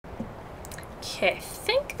Okay, I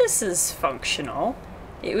think this is functional.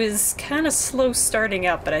 It was kind of slow starting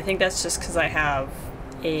up, but I think that's just because I have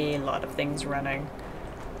a lot of things running.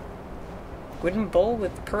 Wooden bowl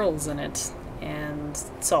with pearls in it, and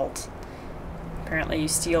salt. Apparently you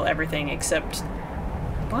steal everything except...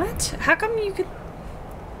 What? How come you could...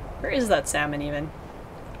 Where is that salmon even?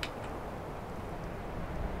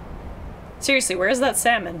 Seriously, where is that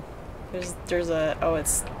salmon? There's a... Oh,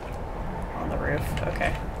 it's on the roof.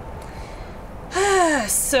 Okay.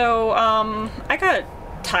 So, I got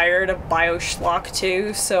tired of BioShlock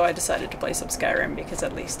 2, so I decided to play some Skyrim because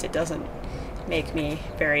at least it doesn't make me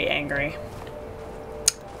very angry.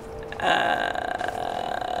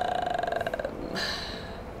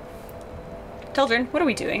 Teldryn, what are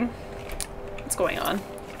we doing? What's going on?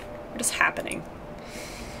 What is happening?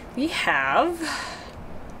 We have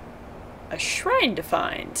a shrine to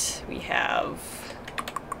find. We have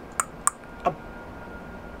a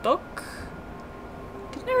book.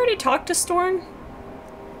 Didn't I already talk to Storn?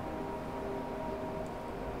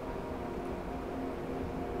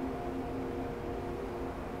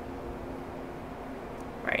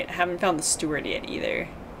 Right, I haven't found the steward yet either.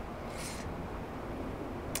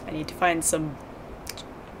 I need to find some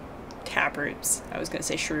taproots. I was gonna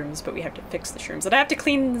say shrooms, but we have to fix the shrooms. And I have to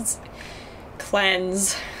cleanse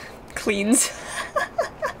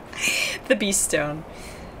the beast stone.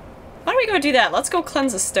 Why don't we go do that? Let's go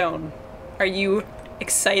cleanse a stone. Are you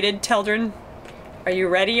excited, Teldryn? Are you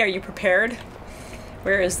ready? Are you prepared?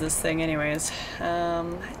 Where is this thing anyways?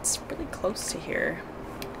 It's really close to here.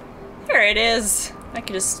 There it is! I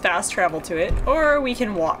can just fast travel to it, or we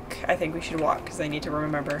can walk. I think we should walk, because I need to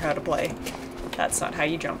remember how to play. That's not how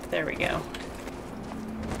you jump. There we go.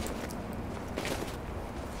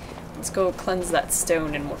 Let's go cleanse that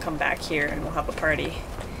stone and we'll come back here and we'll have a party.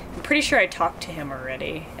 I'm pretty sure I talked to him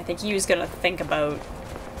already. I think he was gonna think about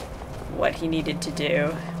what he needed to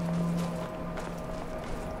do.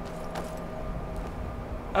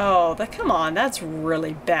 Oh, come on, that's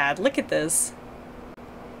really bad. Look at this.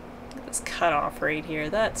 This cutoff right here,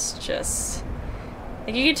 that's just...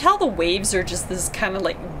 Like, you can tell the waves are just this kind of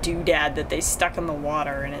like doodad that they stuck in the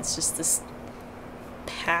water, and it's just this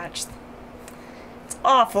patch. It's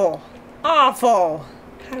awful! Awful!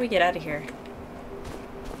 How do we get out of here?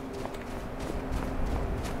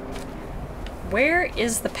 Where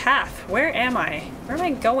is the path? Where am I? Where am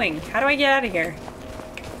I going? How do I get out of here?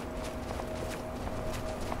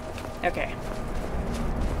 Okay.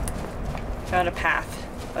 Found a path.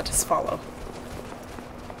 Let us follow.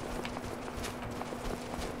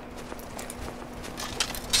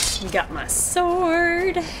 Got my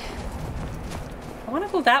sword. I want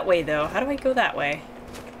to go that way though. How do I go that way?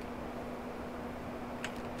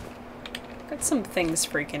 Got some things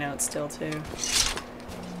freaking out still too.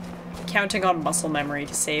 Counting on muscle memory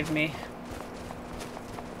to save me.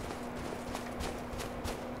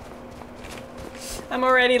 I'm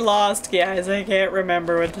already lost, guys. I can't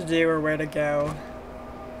remember what to do or where to go.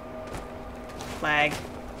 Lag.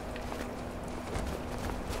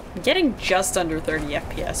 I'm getting just under 30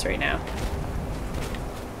 FPS right now.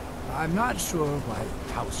 I'm not sure why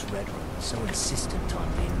House Redrum is so insistent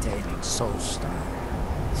on maintaining soul style.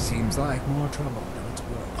 Seems like more trouble than it's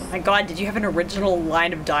worth. Oh my god, did you have an original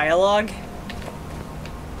line of dialogue?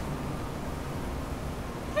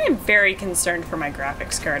 I am very concerned for my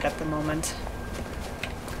graphics card at the moment.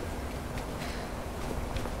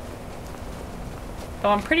 Though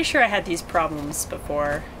I'm pretty sure I had these problems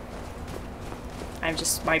before. I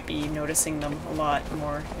just might be noticing them a lot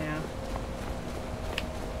more now.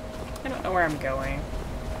 I don't know where I'm going.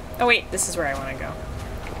 Oh wait, this is where I want to go.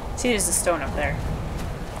 See, there's a stone up there.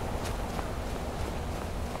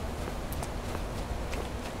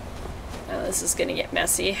 Oh, this is gonna get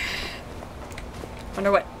messy.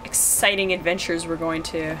 Wonder what exciting adventures we're going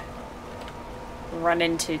to run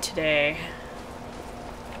into today.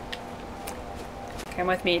 Come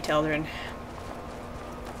with me, Teldryn.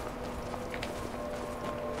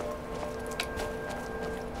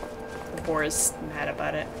 The boar is mad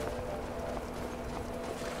about it.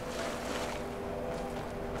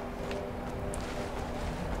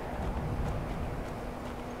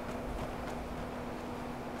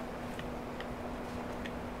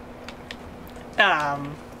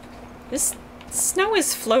 This snow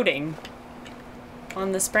is floating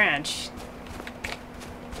on this branch.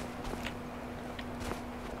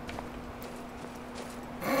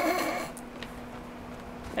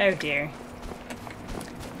 Oh dear.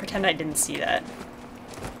 Pretend I didn't see that.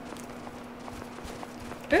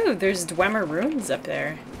 Ooh, there's Dwemer runes up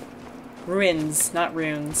there. Ruins, not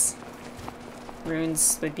runes.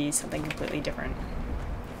 Runes would be something completely different.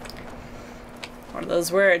 One of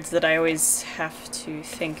those words that I always have to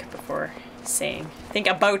think before saying. Think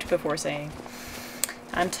about before saying.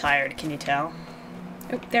 I'm tired, can you tell?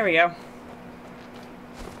 Oh, there we go.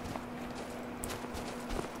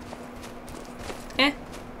 Eh.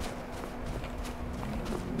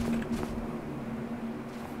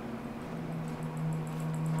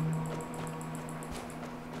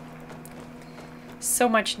 So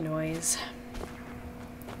much noise.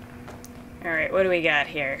 Alright, what do we got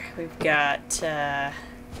here? We've got, Now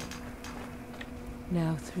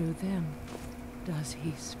through them does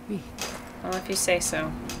he speak. well, if you say so.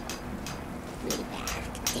 And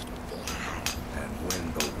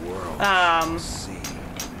when the world see.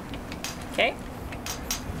 Okay.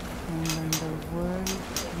 And when the world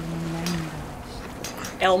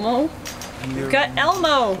remembers. Elmo? We've got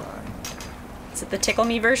Elmo! Is it the Tickle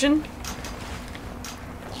Me version?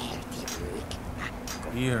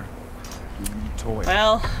 Here. Toy.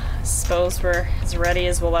 Well, I suppose we're as ready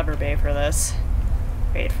as we'll ever be for this.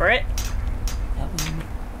 Wait for it.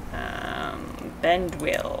 Bend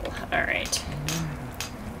will. Alright.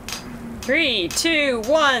 3, 2,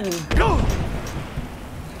 1. Go!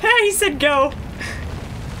 He said go!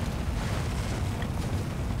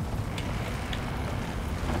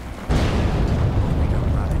 We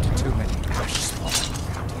don't run into too many precious spots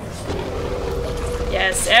around here.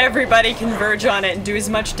 Yes, everybody converge on it and do as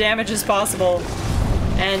much damage as possible.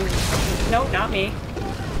 And... no, not me.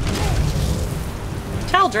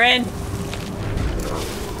 Teldryn!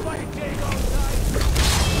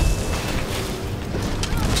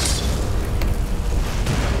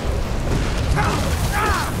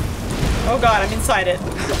 Oh god, I'm inside it.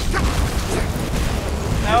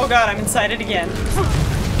 Oh god, I'm inside it again.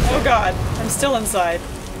 Oh god, I'm still inside.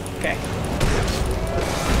 Okay.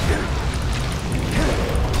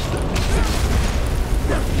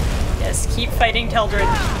 Yes, keep fighting Teldryn.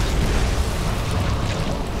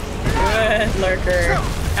 Good lurker.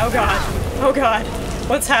 Oh god. Oh god.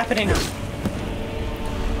 What's happening?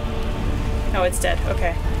 Oh, it's dead.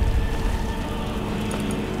 Okay.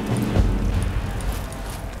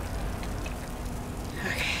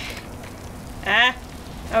 Ah!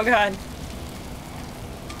 Oh god.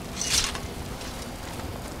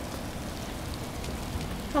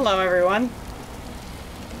 Hello, everyone.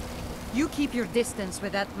 You keep your distance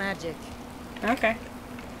with that magic. Okay.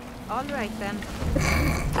 All right, then.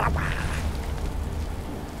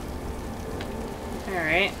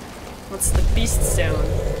 Alright. What's the beast stone?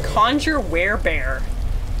 Conjure werebear.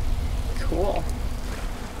 Cool.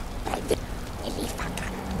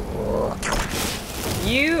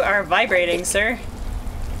 You are vibrating, sir.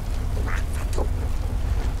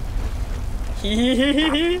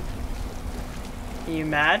 You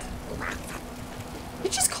mad? You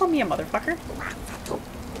just call me a motherfucker.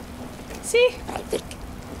 See?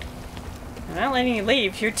 I'm not letting you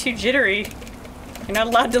leave. You're too jittery. You're not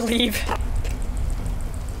allowed to leave.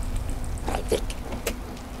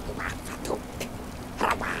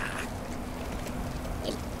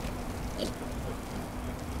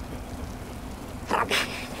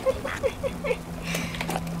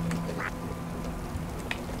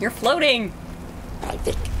 You're floating!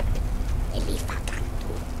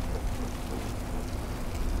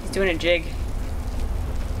 He's doing a jig.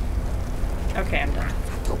 Okay, I'm done.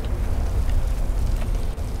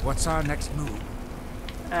 What's our next move?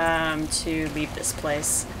 To leave this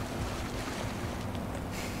place.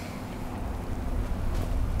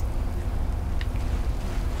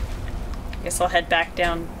 Guess I'll head back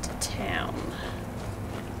down to town.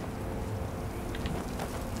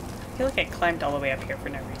 I feel like I climbed all the way up here for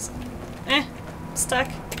no reason. Eh, stuck.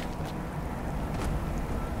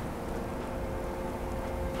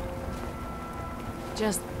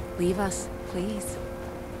 Just leave us, please.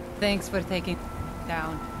 Thanks for taking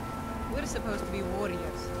down. We're supposed to be warriors,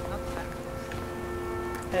 not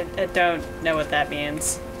factors. I don't know what that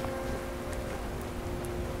means.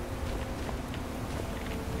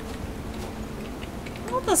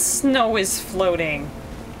 All the snow is floating.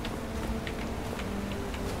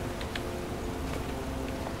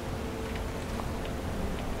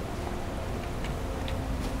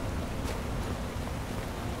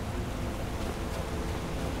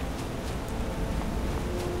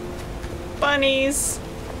 Bunnies.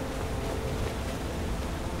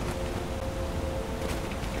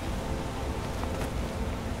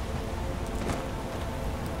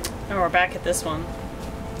 Oh, we're back at this one.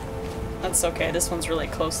 That's okay, this one's really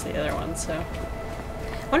close to the other one, so...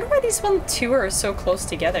 I wonder why these two are so close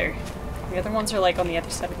together. The other ones are like on the other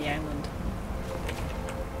side of the island.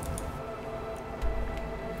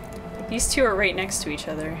 These two are right next to each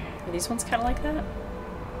other. Are these ones kind of like that?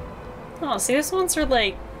 Oh, see, these ones are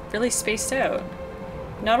like really spaced out.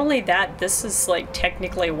 Not only that, this is like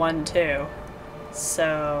technically one too.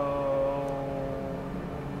 So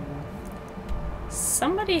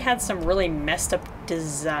somebody had some really messed up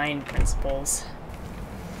design principles.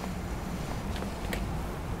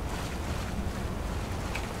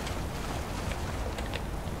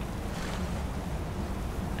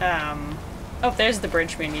 Oh, there's the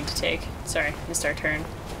bridge we need to take. Sorry, missed our turn.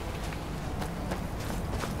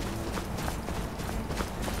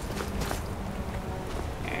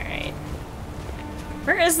 Alright.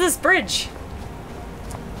 Where is this bridge?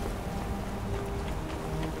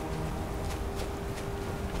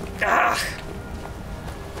 Ah!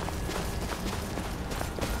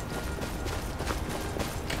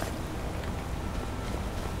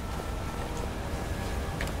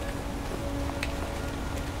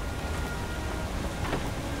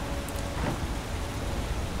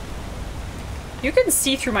 You can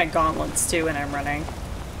see through my gauntlets too when I'm running.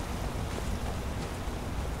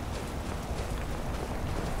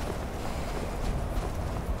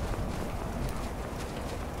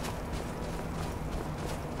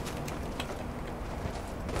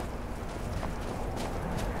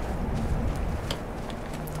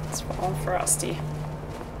 It's all frosty.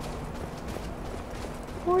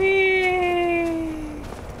 Whee!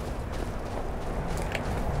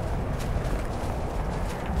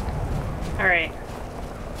 Alright.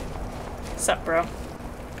 What's up, bro?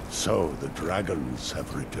 So the dragons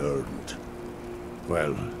have returned.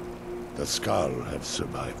 Well, the Skaal have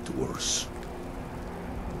survived worse.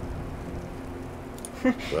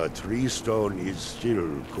 The tree stone is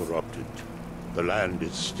still corrupted. The land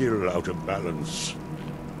is still out of balance.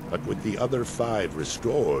 But with the other 5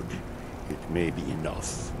 restored, it may be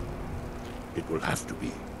enough. It will have to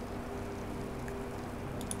be.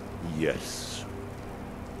 Yes.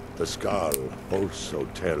 The Skaal also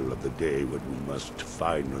tell of the day when we must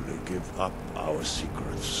finally give up our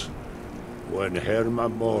secrets. When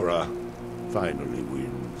Hermamora finally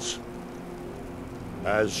wins.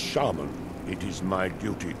 As shaman, it is my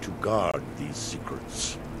duty to guard these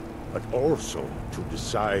secrets, but also to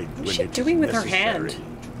decide when What's she it doing is with her necessary hand? to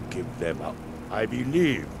give them up. I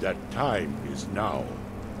believe that time is now.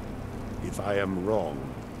 If I am wrong,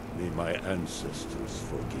 may my ancestors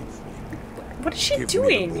forgive me. What is she Give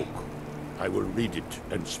doing? me the book. I will read it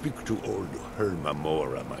and speak to old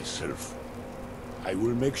Hermamora myself. I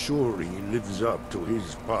will make sure he lives up to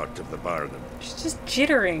his part of the bargain. She's just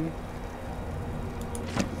jittering.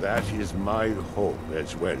 That is my hope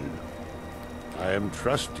as well. I am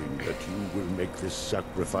trusting that you will make this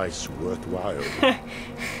sacrifice worthwhile.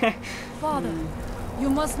 Father,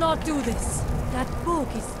 you must not do this. That book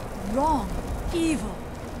is wrong, evil,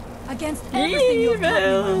 against everything you've taught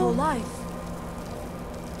me my whole life.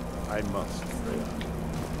 I must, Freya.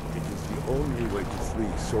 It is the only way to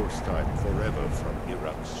free Solstheim forever from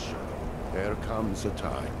Iraq's shadow. There comes a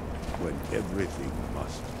time when everything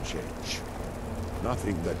must change.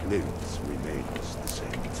 Nothing that lives remains the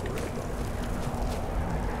same forever.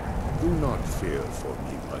 Do not fear for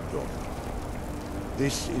me, my daughter.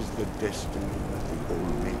 This is the destiny that the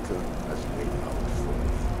Old Maker has laid out for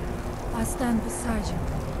me. I stand beside you,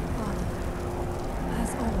 Father, as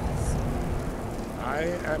always. I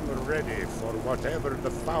am ready for whatever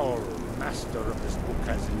the foul master of this book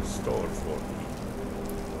has in store for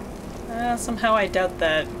me. Somehow I doubt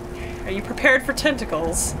that. Are you prepared for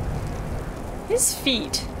tentacles? His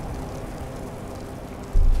feet.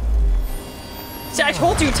 See, I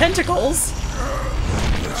told you, tentacles! The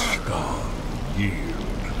Skaal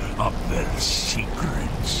yield up their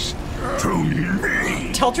secrets to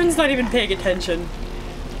me. Teldryn's not even paying attention.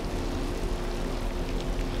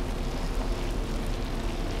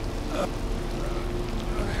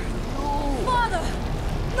 Father!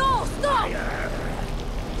 No, stop!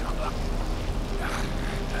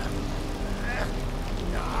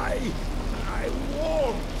 I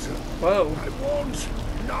won't. Whoa. I won't.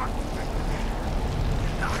 Not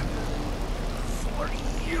for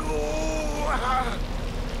you.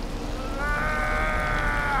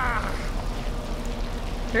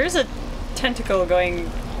 There's a tentacle going...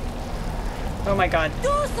 Oh my god.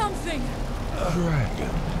 Do something! Dragon,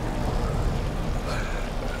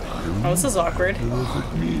 Oh, this is awkward. look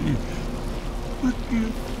at me. But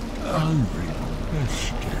you hungry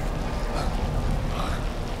bastard.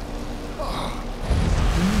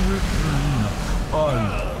 In return, I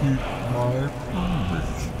keep my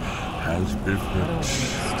promise. As if it's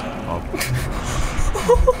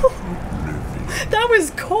living. That was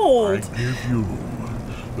I cold! give you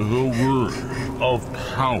the word of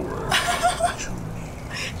power to me.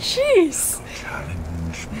 Jeez!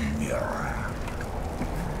 Challenge Mira.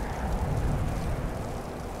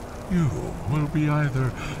 You will be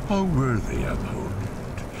either a worthy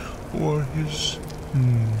opponent or his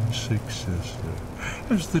successor,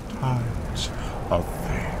 as the tides of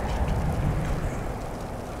fate decree.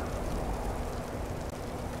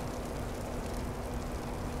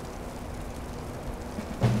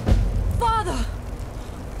 Father!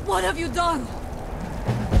 What have you done?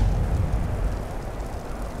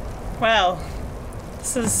 Well,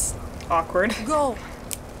 this is awkward. Go!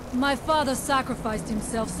 My father sacrificed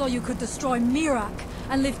himself so you could destroy Mirak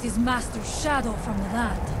and lift his master's shadow from the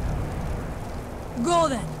land. Go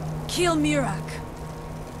then! Kill Mirak!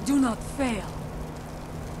 Do not fail.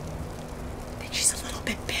 I think she's a little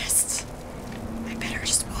bit pissed. I better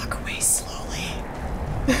just walk away slowly.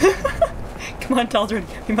 Come on, Teldryn,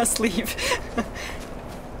 we must leave.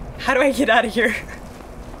 How do I get out of here?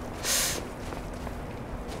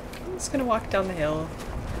 I'm just gonna walk down the hill.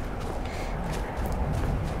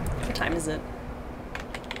 What time is it?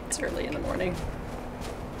 It's early in the morning.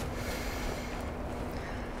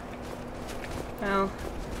 Well,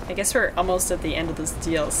 I guess we're almost at the end of this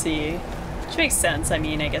DLC, which makes sense. I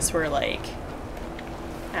mean, I guess we're like,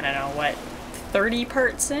 I don't know, what, 30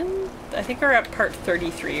 parts in? I think we're at part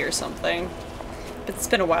 33 or something. But it's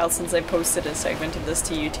been a while since I posted a segment of this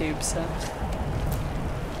to YouTube, so...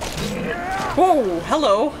 Whoa,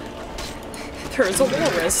 hello! There's a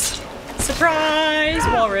walrus. Surprise,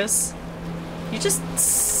 walrus! You just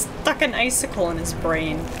stuck an icicle in his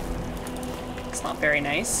brain. It's not very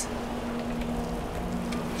nice.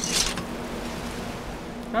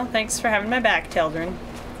 Well, thanks for having my back, Teldryn,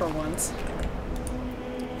 for once.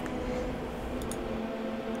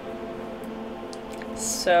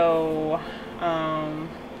 So, I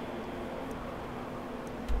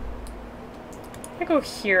go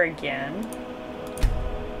here again.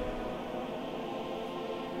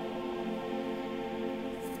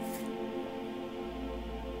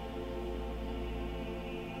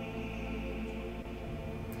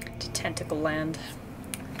 To Tentacle Land.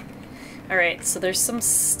 Alright, so there's some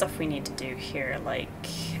stuff we need to do here, like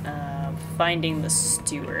finding the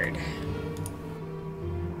steward.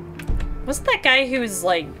 Wasn't that guy who was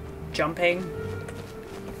like jumping?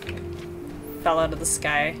 Fell out of the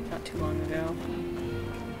sky not too long ago.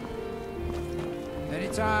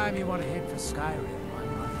 Anytime you want to hit for Skyrim,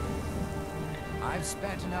 I'm running. I've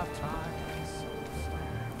spent enough time.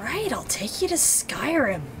 Right, I'll take you to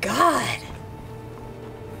Skyrim. God!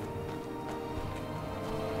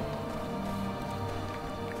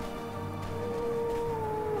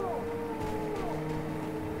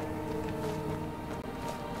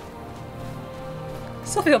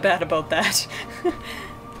 Still feel bad about that.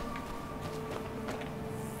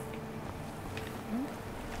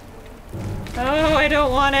 Oh, I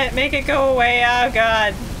don't want it. Make it go away. Oh,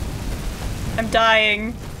 God. I'm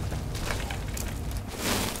dying.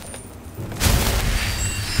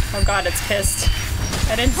 Oh, God, it's pissed.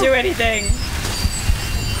 I didn't do anything.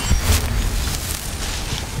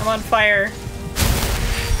 I'm on fire.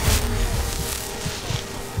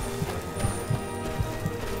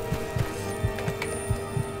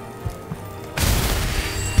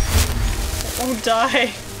 I won't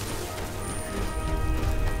die.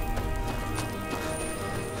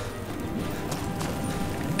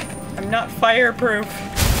 I'm not fireproof.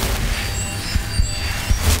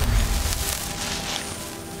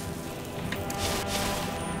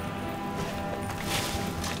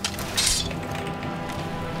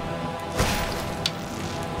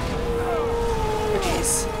 Oh,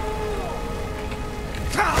 jeez.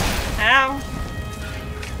 Ow.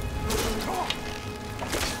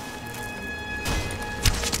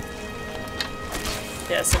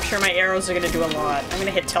 Yes, I'm sure my arrows are gonna do a lot. I'm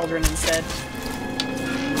gonna hit Teldryn instead.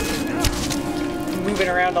 I'm moving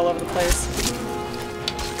around all over the place.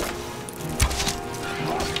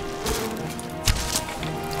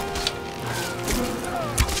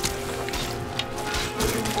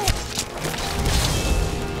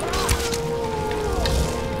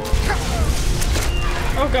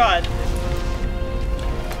 Oh God.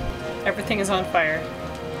 Everything is on fire.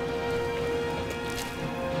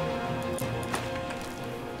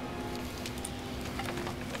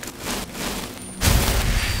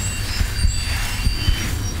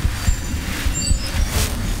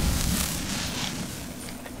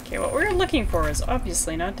 Okay, what we're looking for is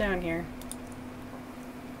obviously not down here.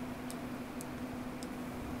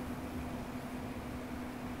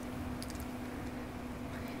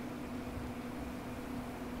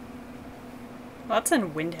 Well, that's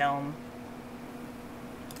in Windhelm.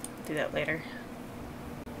 Do that later.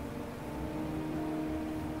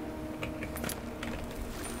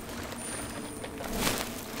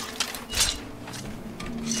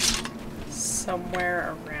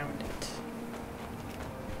 Somewhere around it.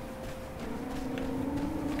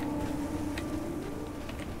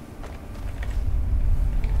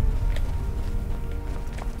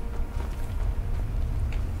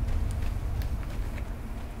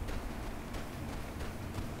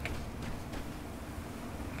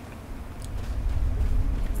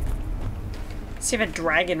 See if a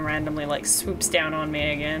dragon randomly, like, swoops down on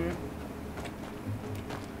me again.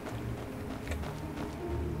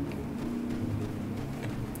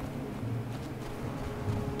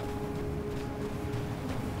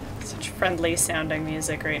 Such friendly sounding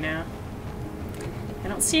music right now. I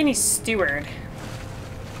don't see any steward.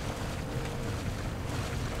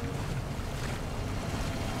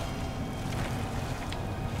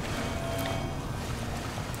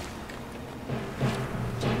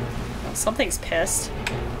 Something's pissed.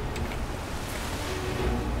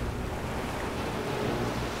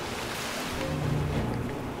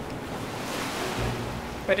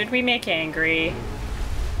 What did we make angry?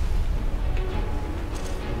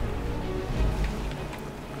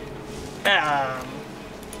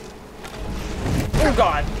 Oh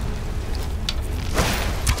god.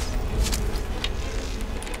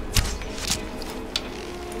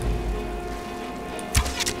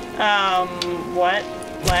 What?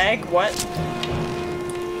 Leg? What?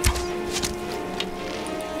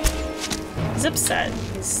 He's upset.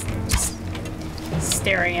 He's just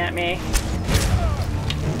staring at me.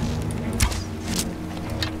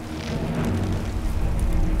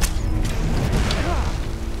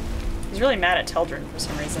 He's really mad at Teldryn for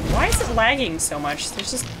some reason. Why is it lagging so much?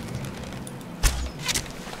 There's just...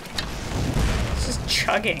 It's just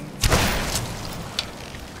chugging.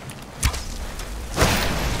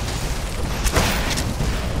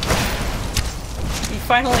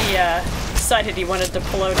 Finally decided he wanted to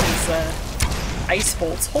pull out his ice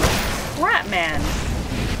bolts. Holy crap, man!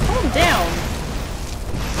 Calm down.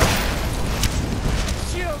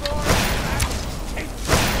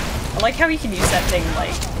 I like how he can use that thing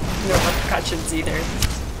like no repercussions either.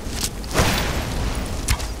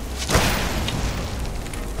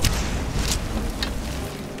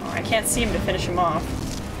 Oh, I can't see him to finish him off.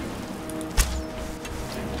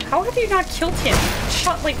 How have you not killed him?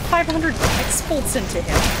 Shot like 500 ice bolts into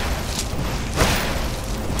him.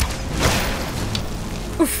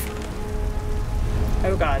 Oof.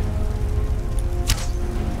 Oh god.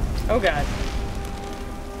 Oh god.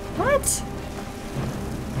 What?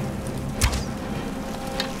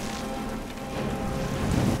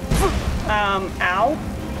 Ow.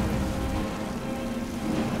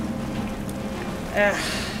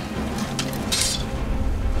 Ugh.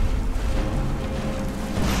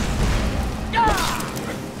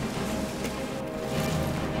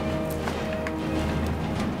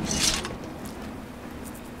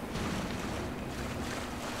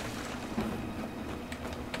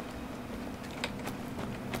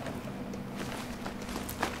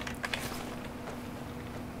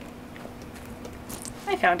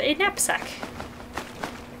 I found a knapsack.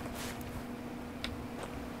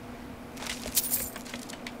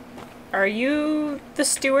 Are you the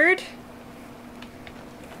steward?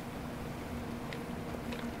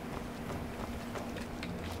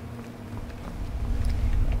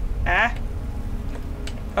 Ah.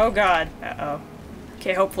 Oh god. Uh-oh.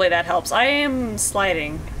 Okay, hopefully that helps. I am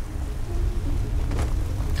sliding.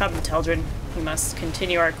 Come, Teldryn. We must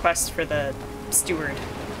continue our quest for the steward.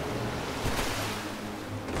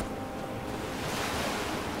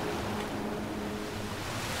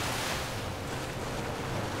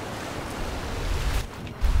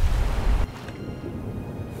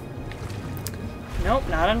 Nope,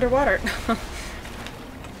 not underwater.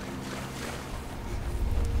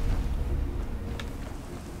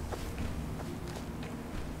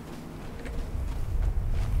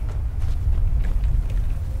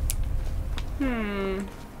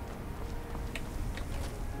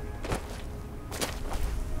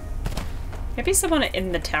 Maybe someone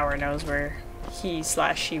in the tower knows where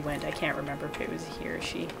he/she went. I can't remember if it was he or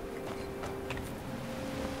she.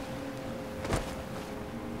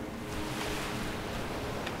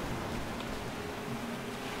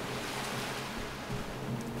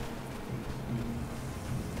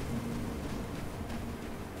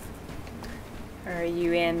 Are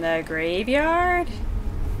you in the graveyard?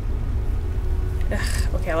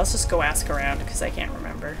 Ugh, okay, let's just go ask around because I can't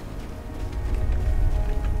remember.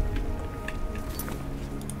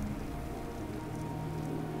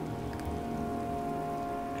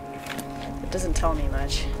 It doesn't tell me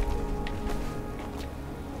much.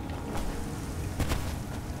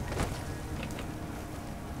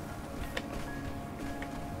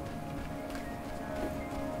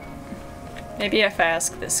 Maybe if I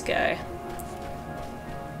ask this guy.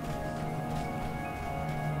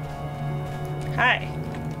 Hi.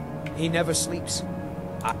 He never sleeps.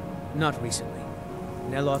 Not recently.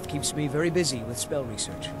 Neloth keeps me very busy with spell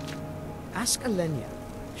research. Ask Alenia.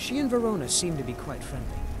 She and Verona seem to be quite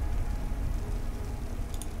friendly.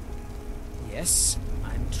 Yes,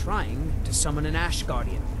 I'm trying to summon an Ash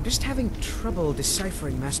Guardian. I'm just having trouble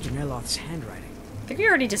deciphering Master Neloth's handwriting. I think we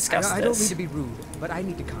already discussed this. I don't mean to be rude, but I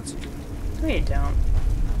need to concentrate. No, you don't.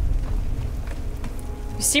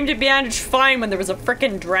 You seemed to manage fine when there was a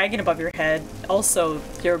frickin' dragon above your head. Also,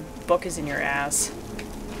 your book is in your ass.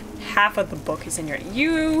 Half of the book is in your...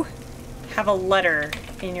 You have a letter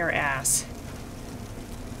in your ass.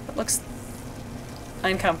 It looks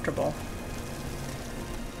uncomfortable.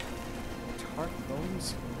 Tart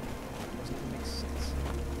bones? Doesn't make sense.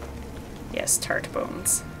 Yes, tart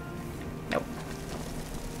bones. Nope.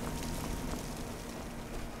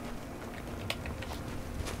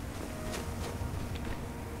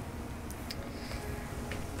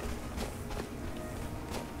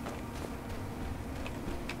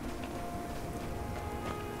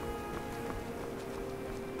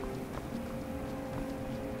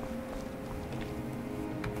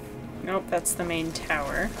 Nope, that's the main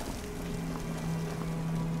tower.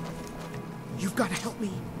 You've got to help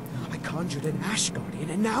me. I conjured an Ash Guardian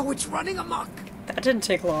and now it's running amok. That didn't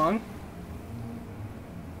take long.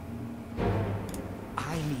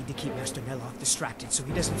 I need to keep Master Neloth distracted so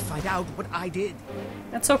he doesn't find out what I did.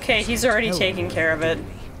 That's okay, he's already taking care of it.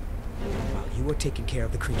 While you are taking care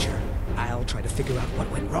of the creature, I'll try to figure out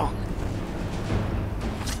what went wrong.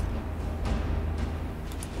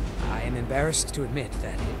 I am embarrassed to admit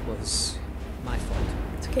that it was my fault.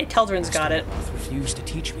 It's okay, Teldryn's got it. Neloth refused to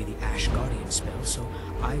teach me the Ash Guardian spell, so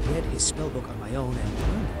I read his spellbook on my own and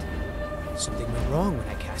learned it. Something went wrong when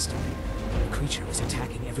I cast it. The creature was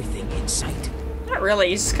attacking everything in sight. Not really,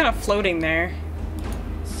 he's just kind of floating there.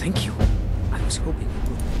 Thank you. I was hoping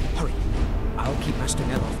you would. Hurry. I'll keep Master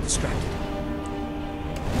Neloth distracted.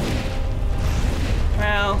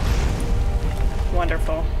 Well,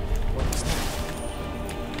 wonderful. What was that?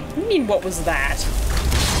 What do you mean, what was that?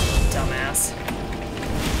 Dumbass.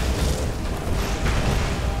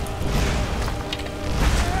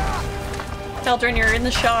 Teldryn, you're in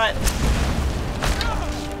the shot.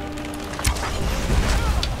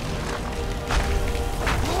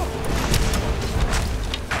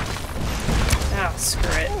 Oh,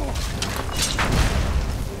 screw it.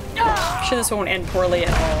 I'm sure this won't end poorly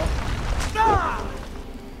at all.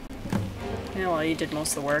 Yeah, well, you did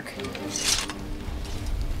most of the work.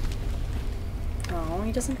 Oh,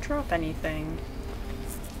 he doesn't drop anything.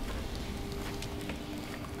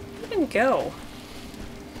 Where did he go?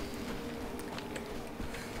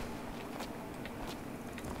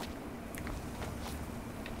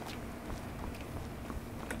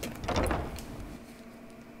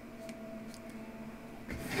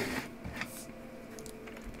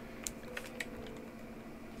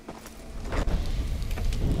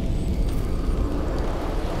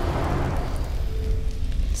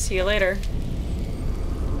 See you later.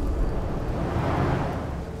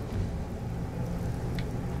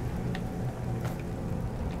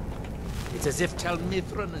 It's as if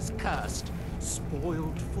Telmithran is cursed.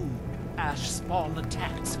 Spoiled food, ash spawn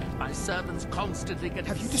attacks. My servants constantly get...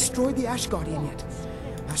 Have you destroyed the Ash Guardian yet?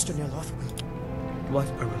 Master Neloth will... What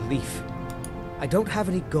a relief. I don't have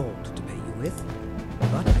any gold to pay you with,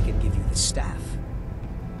 but I can give you the staff.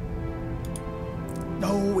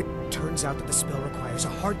 No, it turns out that the spell requires a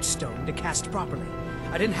heart stone to cast properly.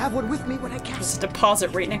 I didn't have one with me when I There's cast a deposit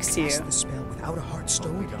right next to you. Cast the spell without a heart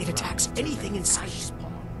stone, it attacks anything in sight.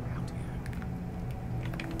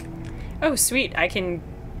 Oh, sweet. I can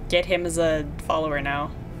get him as a follower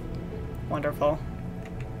now. Wonderful.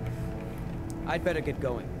 I'd better get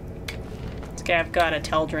going. It's okay, I've got a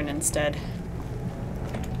Teldryn instead.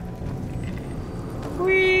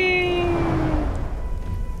 Whee!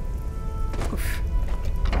 Oof.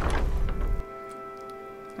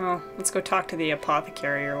 Oh, let's go talk to the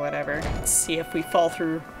apothecary or whatever. Let's see if we fall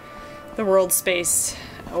through the world space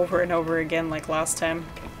over and over again like last time.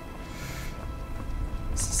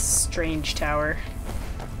 This is a strange tower.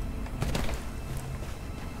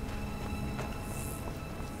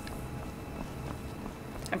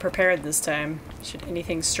 I'm prepared this time, should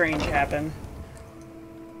anything strange happen.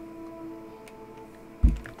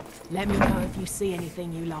 Let me know if you see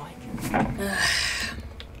anything you like.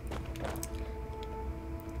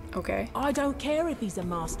 Okay. I don't care if he's a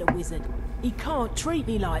master wizard. He can't treat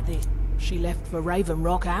me like this. She left for Raven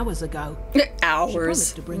Rock hours ago. She Hours.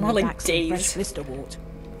 promised to bring More me like back some fresh days. blisterwort.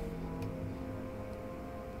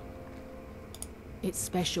 It's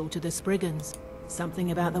special to the Spriggans.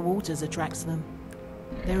 Something about the waters attracts them.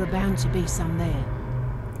 There are bound to be some there,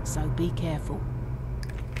 so be careful.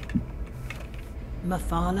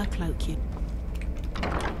 Mafala cloak you.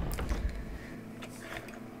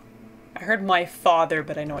 I heard my father,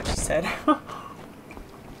 but I know what she said.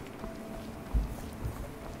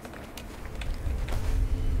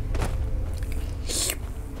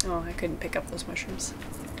 Oh, I couldn't pick up those mushrooms.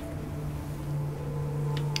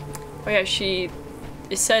 Oh yeah, she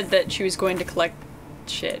said that she was going to collect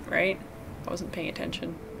shit, right? I wasn't paying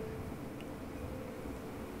attention.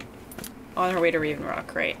 On her way to Raven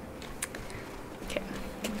Rock, right. Okay.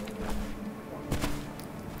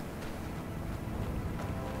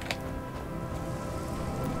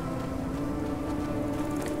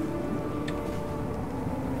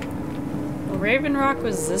 Well, Raven Rock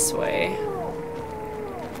was this way.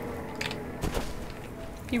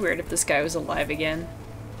 Be weird if this guy was alive again.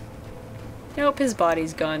 Nope, his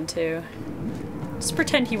body's gone too. Just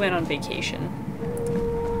pretend he went on vacation.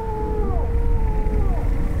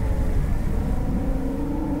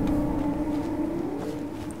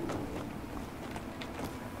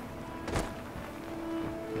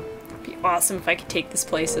 Be awesome if I could take this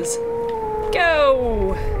places.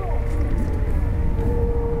 Go!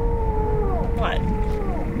 What?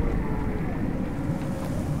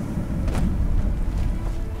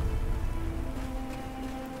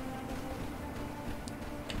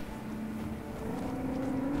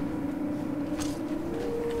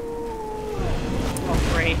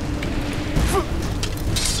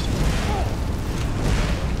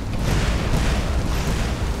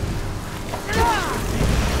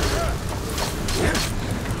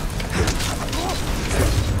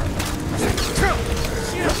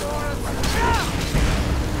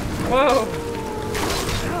 Whoa!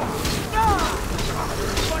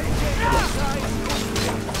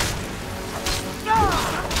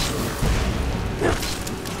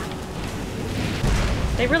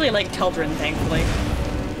 They really like Teldryn, thankfully.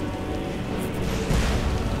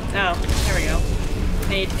 Oh, there we go. I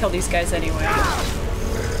need to kill these guys anyway.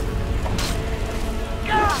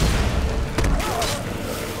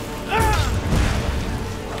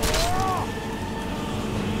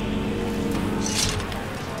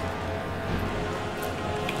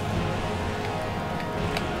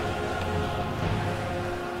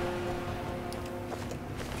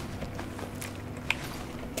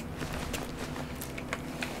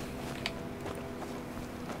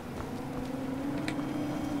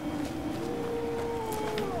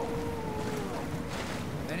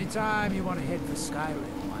 Anytime you want to head for Skyrim,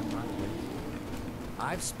 I'm right with you.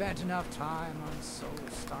 I've spent enough time on Soul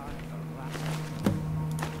Starring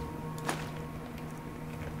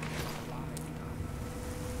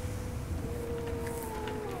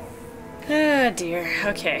Ah, dear.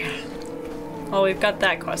 Okay. Well, we've got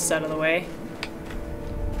that quest out of the way.